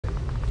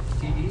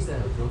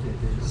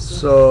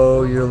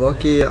So you're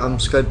lucky I'm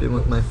Skyping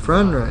with my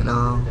friend right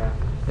now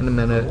in a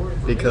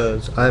minute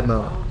because I have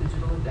my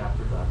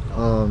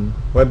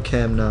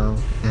webcam now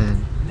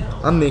and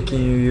I'm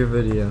making you your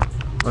video,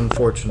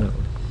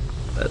 unfortunately.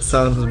 That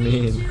sounds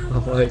mean.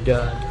 Oh my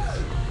god.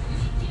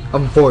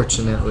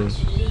 Unfortunately.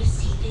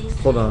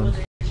 Hold on.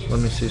 Let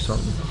me see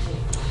something.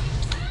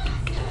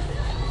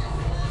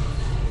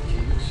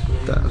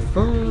 The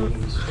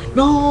fuck?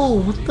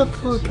 No! What the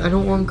fuck? I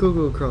don't want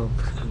Google Chrome.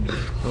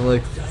 I'm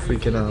like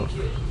freaking out.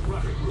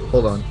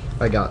 Hold on.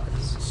 I got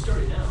this.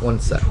 1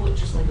 sec.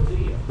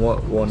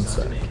 What? 1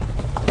 sec.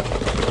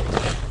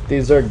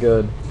 These are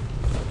good.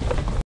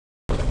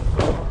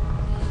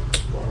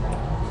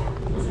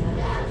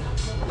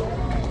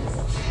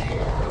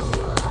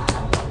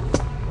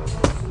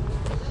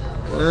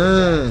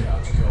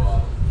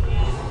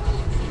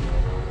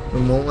 It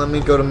won't let me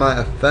go to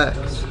my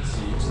effects.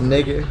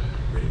 Nigga,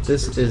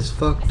 this is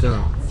fucked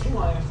up.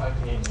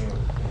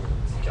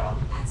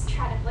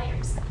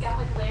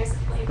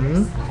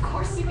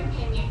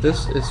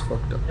 This is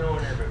fucked up.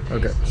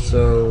 Okay,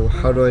 so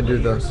how do I do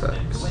the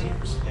effects?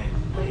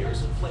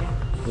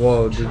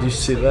 Whoa, did you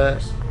see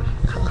that?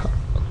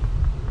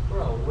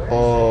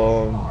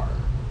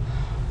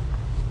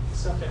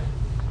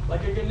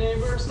 Like a good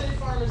neighbor, State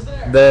Farm is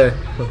there. There.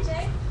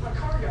 My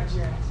car got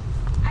jacked.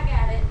 I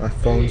got it. My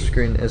phone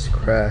screen is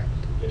cracked.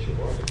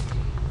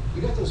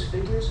 You got those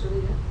figures for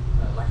me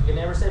yet? Like a good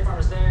neighbor, State Farm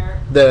is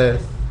there. There.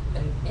 With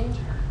an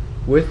intern.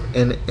 With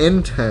an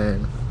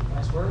intern.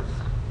 Nice work.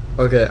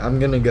 Okay, I'm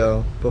gonna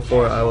go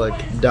before I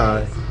like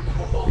die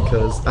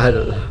because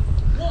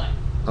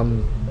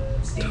I'm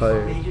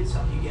tired.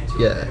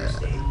 Yeah.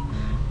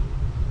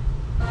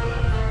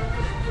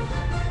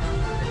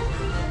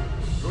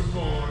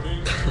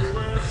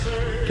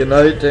 Good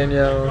night,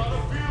 Danielle.